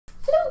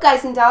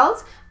guys and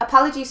dolls,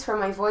 apologies for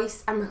my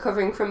voice, I'm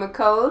recovering from a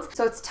cold.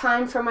 So it's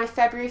time for my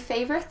February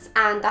favourites,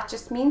 and that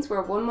just means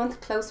we're 1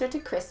 month closer to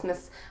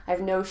Christmas. I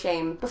have no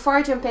shame. Before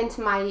I jump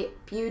into my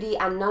beauty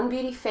and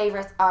non-beauty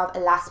favourites of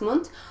last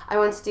month, I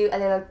want to do a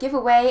little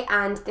giveaway,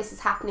 and this is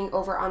happening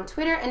over on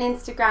Twitter and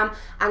Instagram,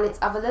 and it's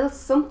of a little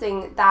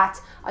something that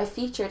I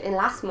featured in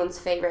last month's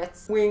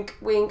favourites. Wink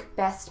wink,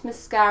 best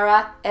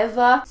mascara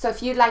ever. So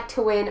if you'd like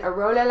to win a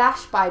roller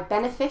lash by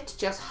Benefit,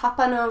 just hop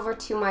on over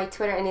to my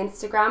Twitter and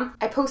Instagram.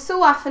 I post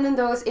so often in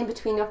those in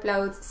between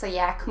uploads, so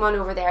yeah, come on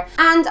over there.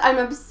 And I'm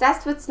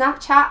obsessed with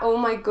Snapchat. Oh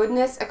my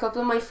goodness, a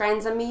couple of my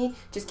friends and me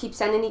just keep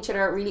sending each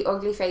other really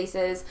ugly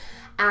faces.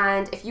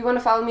 And if you want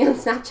to follow me on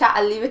Snapchat,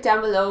 I'll leave it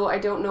down below. I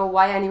don't know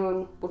why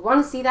anyone would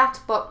want to see that,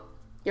 but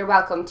you're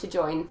welcome to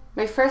join.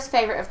 My first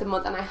favourite of the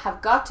month, and I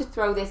have got to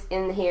throw this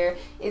in here,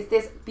 is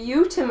this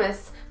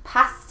Beautimous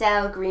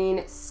pastel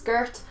green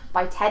skirt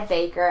by Ted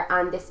Baker,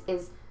 and this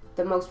is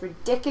the most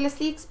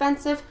ridiculously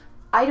expensive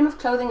item of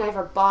clothing I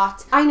ever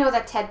bought. I know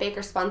that Ted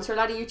Baker sponsor a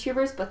lot of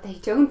YouTubers, but they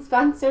don't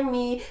sponsor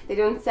me. They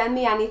don't send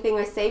me anything.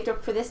 I saved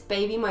up for this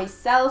baby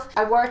myself.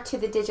 I wore it to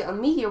the Digital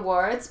Media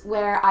Awards,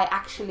 where I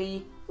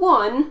actually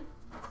won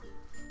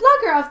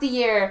Blogger of the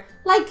Year,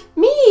 like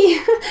me.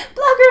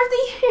 Blogger of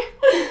the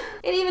Year.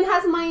 It even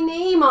has my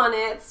name on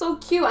it. It's so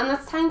cute, and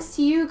that's thanks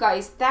to you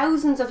guys.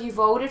 Thousands of you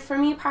voted for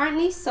me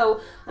apparently, so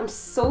I'm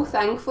so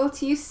thankful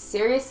to you,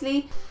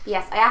 seriously.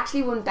 Yes, I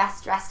actually won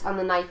Best Dressed on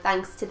the Night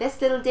thanks to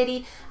this little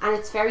ditty, and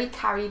it's very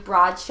Carrie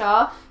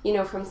Bradshaw, you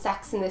know, from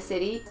Sex and the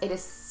City. It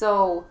is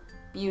so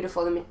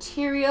beautiful, the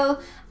material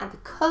and the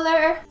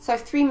colour. So I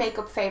have 3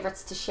 makeup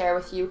favourites to share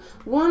with you.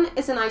 One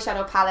is an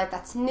eyeshadow palette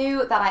that's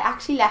new that I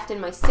actually left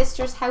in my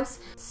sister's house.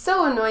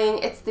 So annoying.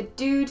 It's the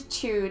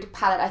Tude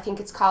palette, I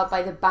think it's called,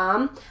 by the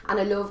Balm, and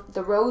I love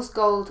the rose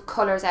gold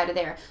colours out of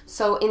there.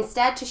 So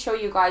instead, to show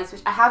you guys,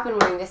 which I have been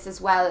wearing this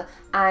as well,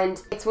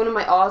 and it's one of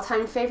my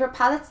all-time favourite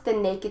palettes, the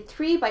Naked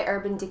 3 by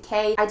Urban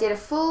Decay. I did a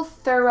full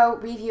thorough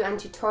review and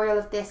tutorial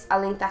of this,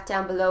 I'll link that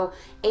down below,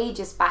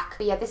 ages back.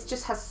 But yeah, this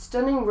just has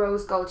stunning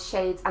rose gold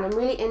shades, and I'm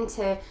really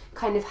into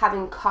kind of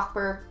having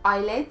copper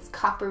eyelids,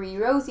 coppery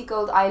rosy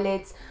gold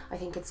eyelids. I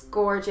think it's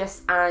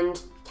gorgeous and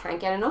can't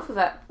get enough of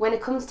it. When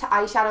it comes to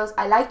eyeshadows,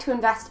 I like to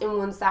invest in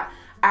ones that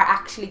are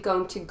actually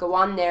going to go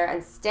on there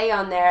and stay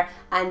on there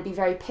and be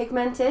very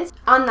pigmented.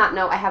 On that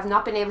note, I have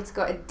not been able to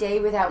go a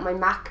day without my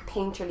MAC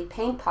Painterly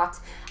paint pot,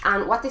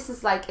 and what this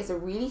is like is a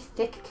really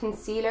thick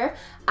concealer,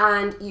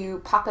 and you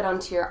pop it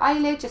onto your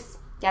eyelid, just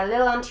get a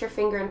little onto your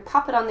finger and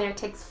pop it on there. It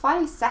takes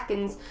 5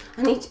 seconds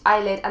on each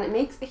eyelid, and it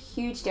makes a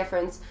huge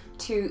difference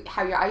to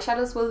how your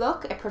eyeshadows will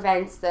look. It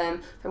prevents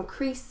them from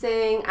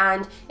creasing,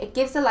 and it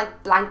gives a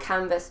like blank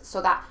canvas so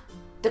that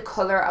the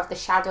colour of the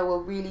shadow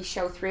will really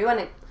show through, and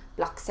it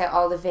blocks out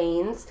all the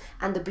veins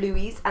and the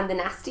blueies and the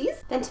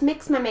nasties. Then to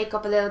mix my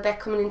makeup a little bit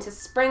coming into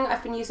spring,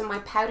 I've been using my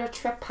Powder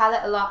Trip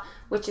palette a lot,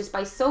 which is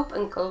by Soap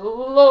and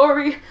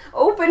Glory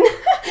Open.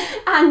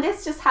 And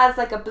this just has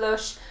like a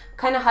blush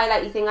kind of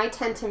highlighty thing. I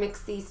tend to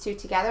mix these two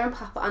together and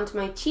pop it onto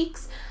my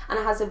cheeks, and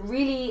it has a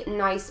really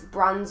nice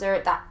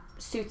bronzer that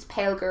suits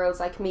pale girls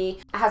like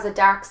me. It has a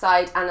dark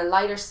side and a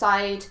lighter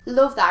side.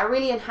 Love that. It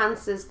really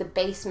enhances the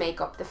base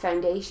makeup, the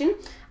foundation.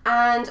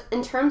 And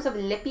in terms of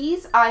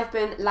lippies, I've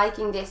been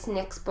liking this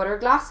NYX Butter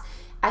Gloss.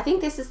 I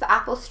think this is the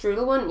Apple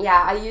Strudel one.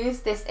 Yeah, I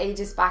used this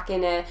ages back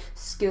in a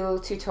school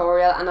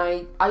tutorial, and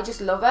I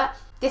just love it.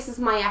 This is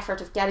my effort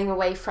of getting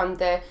away from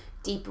the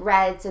deep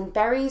reds and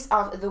berries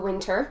of the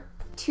winter.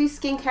 2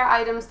 skincare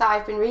items that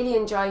I've been really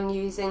enjoying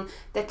using: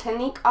 the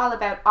Clinique All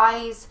About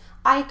Eyes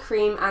eye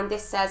cream, and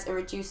this says it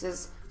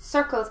reduces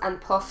circles and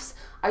puffs.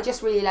 I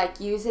just really like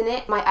using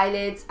it. My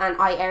eyelids and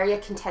eye area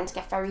can tend to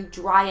get very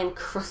dry and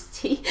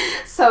crusty,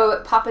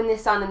 so popping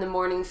this on in the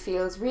morning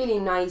feels really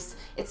nice.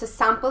 It's a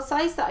sample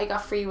size that I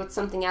got free with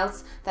something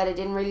else that I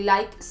didn't really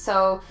like,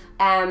 so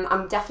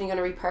I'm definitely going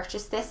to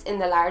repurchase this in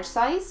the large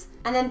size.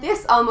 And then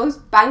this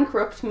almost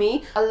bankrupted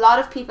me. A lot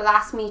of people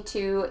ask me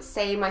to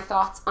say my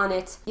thoughts on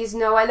it. You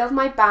know, I love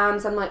my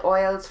balms and my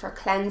oils for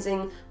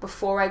cleansing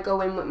before I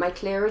go in with my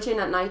Clearagen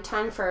at night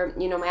time for,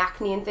 you know, my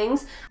acne and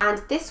things.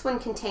 And this one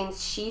contains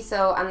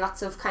shiso and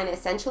lots of kind of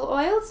essential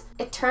oils.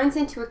 It turns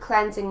into a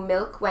cleansing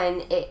milk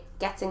when it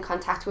gets in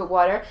contact with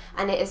water,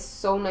 and it is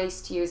so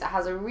nice to use. It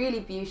has a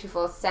really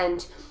beautiful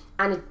scent,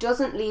 and it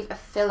doesn't leave a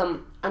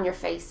film on your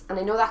face, and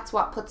I know that's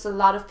what puts a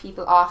lot of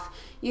people off,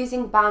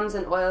 using balms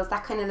and oils,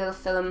 that kind of little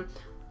film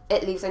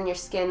it leaves on your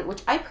skin,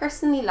 which I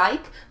personally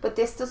like, but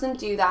this doesn't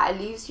do that.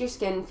 It leaves your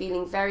skin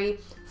feeling very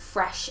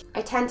fresh.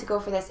 I tend to go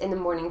for this in the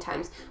morning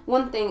times.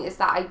 One thing is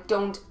that I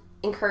don't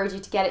encourage you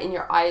to get it in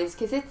your eyes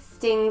because it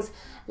stings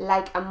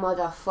like a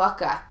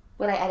motherfucker.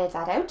 Will I edit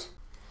that out?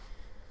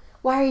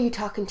 Why are you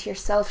talking to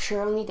yourself?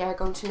 Sure, only they're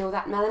going to know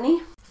that,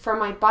 Melanie. For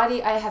my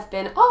body, I have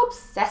been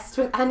obsessed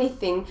with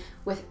anything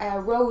with a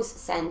rose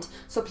scent.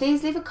 So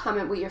please leave a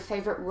comment with your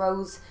favourite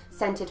rose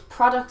scented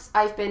products.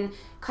 I've been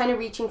kind of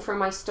reaching for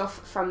my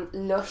stuff from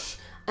LUSH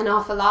an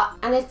awful lot,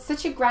 and it's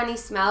such a granny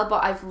smell,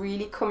 but I've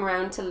really come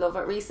around to love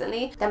it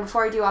recently. Then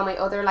before I do all my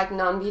other like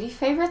non-beauty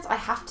favorites, I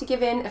have to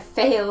give in a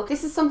fail.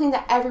 This is something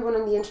that everyone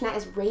on the internet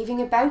is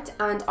raving about,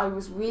 and I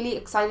was really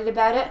excited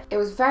about it. It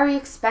was very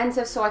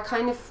expensive, so I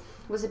kind of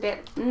was a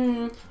bit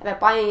about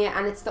buying it,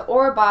 and it's the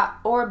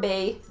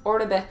Oribe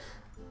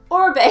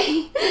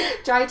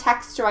Dry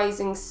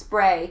Texturising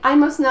Spray. I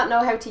must not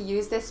know how to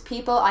use this,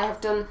 people. I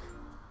have done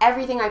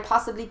everything I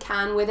possibly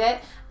can with it,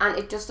 and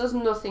it just does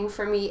nothing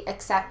for me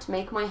except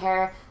make my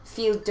hair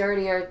feel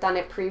dirtier than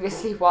it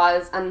previously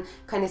was and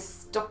kind of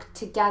stuck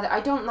together.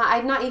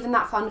 I'm not even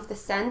that fond of the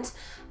scent,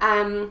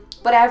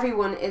 but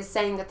everyone is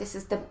saying that this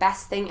is the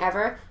best thing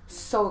ever.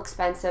 So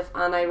expensive,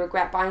 and I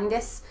regret buying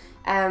this.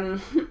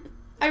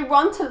 I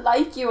want to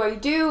like you, I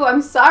do,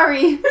 I'm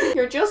sorry.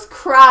 You're just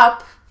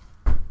crap.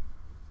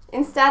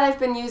 Instead, I've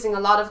been using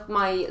a lot of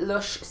my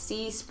LUSH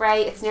Sea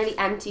spray. It's nearly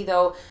empty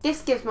though.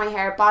 This gives my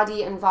hair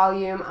body and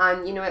volume,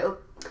 and you know, it'll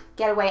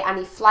get away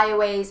any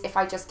flyaways if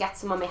I just get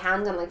some on my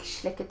hand and like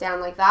slick it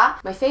down like that.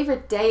 My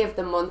favorite day of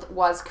the month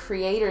was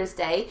Creators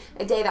Day,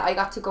 a day that I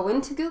got to go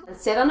into Google and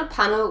sit on a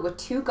panel with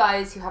two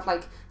guys who have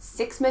like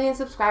 6 million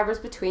subscribers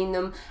between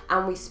them,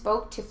 and we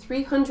spoke to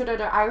 300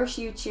 other Irish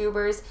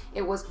YouTubers.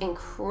 It was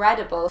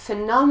incredible,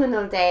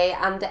 phenomenal day,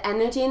 and the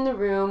energy in the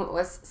room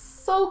was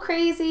so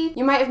crazy.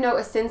 You might have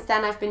noticed since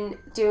then I've been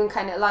doing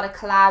kind of a lot of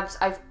collabs.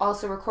 I've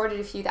also recorded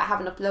a few that I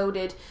haven't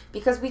uploaded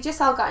because we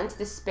just all got into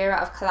the spirit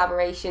of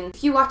collaboration.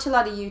 If you watch a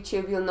lot of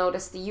YouTube, you'll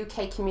notice the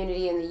UK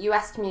community and the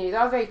US community, they're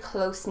all very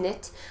close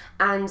knit,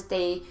 and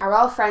they are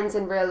all friends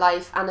in real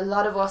life, and a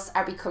lot of us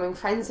are becoming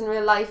friends in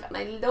real life, and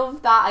I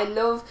love that. I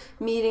love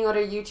meeting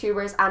other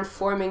YouTubers and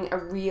forming a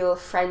real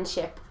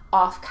friendship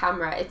off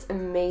camera. It's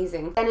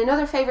amazing. And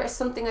another favorite is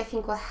something I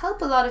think will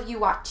help a lot of you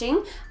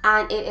watching,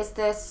 and it is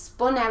the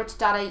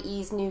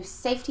spunout.ie's new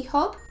safety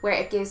hub, where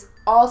it gives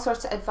all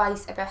sorts of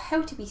advice about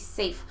how to be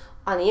safe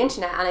on the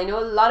internet. And I know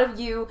a lot of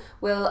you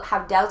will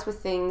have dealt with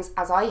things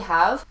as I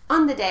have.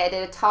 On the day I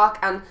did a talk,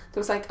 and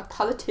there was like a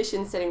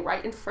politician sitting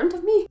right in front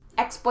of me.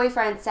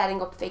 Ex-boyfriends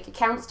setting up fake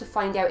accounts to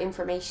find out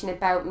information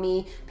about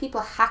me, people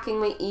hacking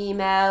my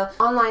email,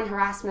 online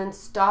harassment,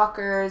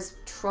 stalkers,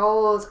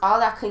 trolls, all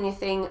that kind of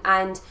thing,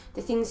 and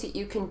the things that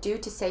you can do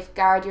to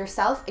safeguard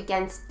yourself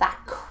against that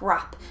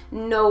crap.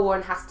 No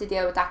one has to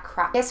deal with that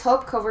crap. This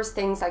hub covers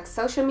things like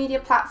social media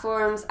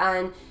platforms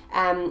and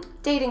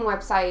dating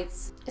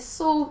websites. It's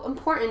so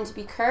important to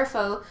be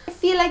careful. I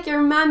feel like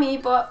your mammy,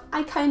 but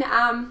I kind of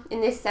am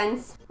in this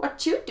sense.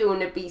 What you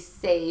doing to be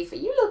safe? Are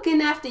you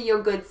looking after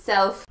your good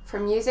self? For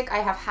music, I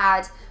have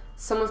had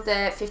some of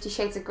the 50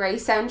 Shades of Grey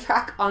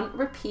soundtrack on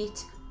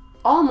repeat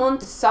all month.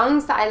 The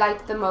songs that I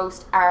like the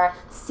most are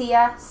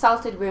Sia,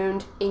 Salted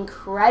Wound.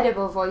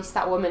 Incredible voice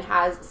that woman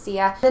has,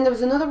 Sia. Then there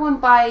was another one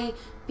by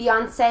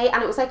Beyonce,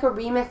 and it was like a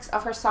remix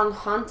of her song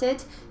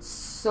Haunted.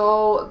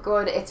 So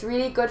good. It's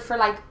really good for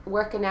like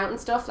working out and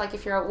stuff, like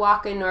if you're out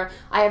walking, or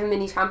I have a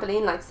mini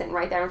trampoline like sitting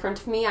right there in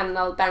front of me, and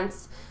I'll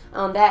bounce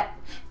on that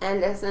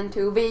and listen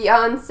to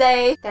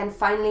Beyonce. Then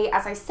finally,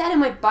 as I said in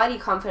my body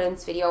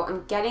confidence video,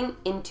 I'm getting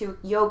into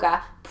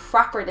yoga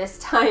proper this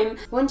time.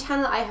 One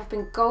channel I have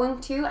been going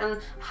to and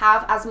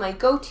have as my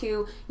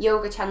go-to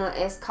yoga channel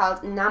is called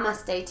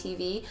Namaste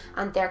TV,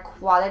 and their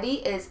quality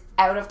is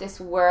out of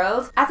this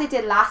world. As I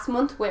did last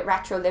month with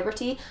Retro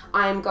Liberty,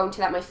 I'm going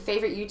to let my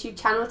favorite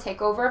YouTube channel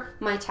take over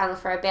my channel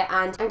for a bit,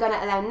 and I'm going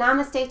to allow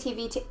Namaste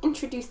TV to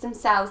introduce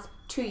themselves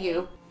to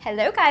you.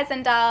 Hello guys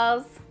and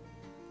dolls.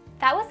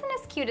 That wasn't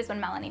as cute as when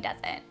Melanie does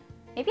it.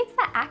 Maybe it's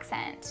the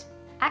accent.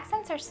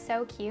 Accents are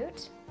so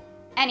cute.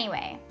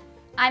 Anyway,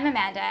 I'm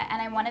Amanda,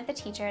 and I'm one of the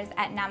teachers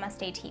at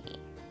Namaste TV.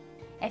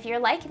 If you're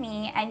like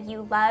me and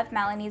you love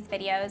Melanie's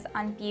videos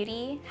on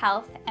beauty,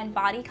 health, and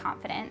body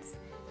confidence,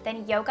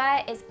 then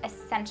yoga is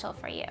essential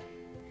for you.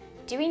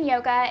 Doing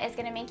yoga is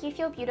going to make you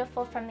feel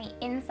beautiful from the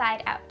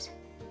inside out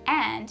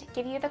and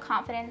give you the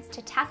confidence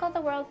to tackle the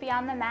world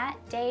beyond the mat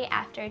day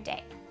after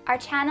day. Our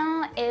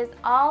channel is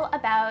all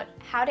about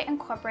how to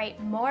incorporate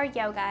more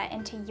yoga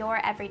into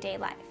your everyday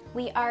life.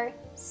 We are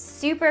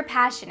super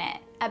passionate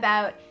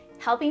about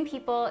helping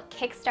people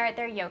kickstart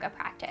their yoga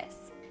practice.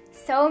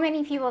 So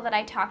many people that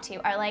I talk to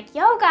are like,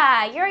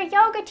 yoga, you're a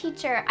yoga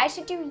teacher, I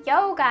should do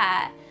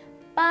yoga.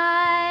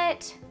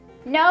 But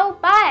no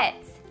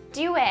buts,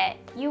 do it.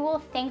 You will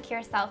thank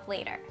yourself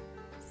later.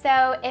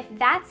 So if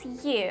that's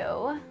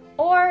you,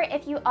 or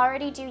if you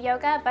already do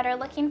yoga but are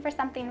looking for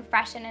something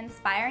fresh and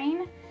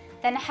inspiring,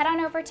 then head on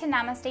over to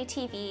Namaste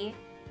TV,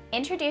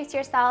 introduce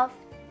yourself,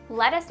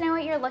 let us know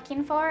what you're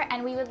looking for,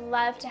 and we would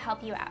love to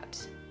help you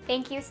out.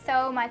 Thank you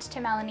so much to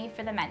Melanie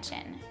for the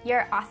mention.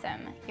 You're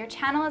awesome. Your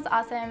channel is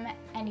awesome,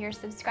 and your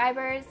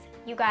subscribers,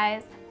 you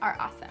guys are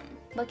awesome.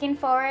 Looking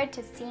forward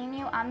to seeing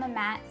you on the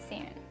mat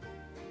soon.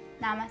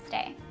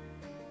 Namaste.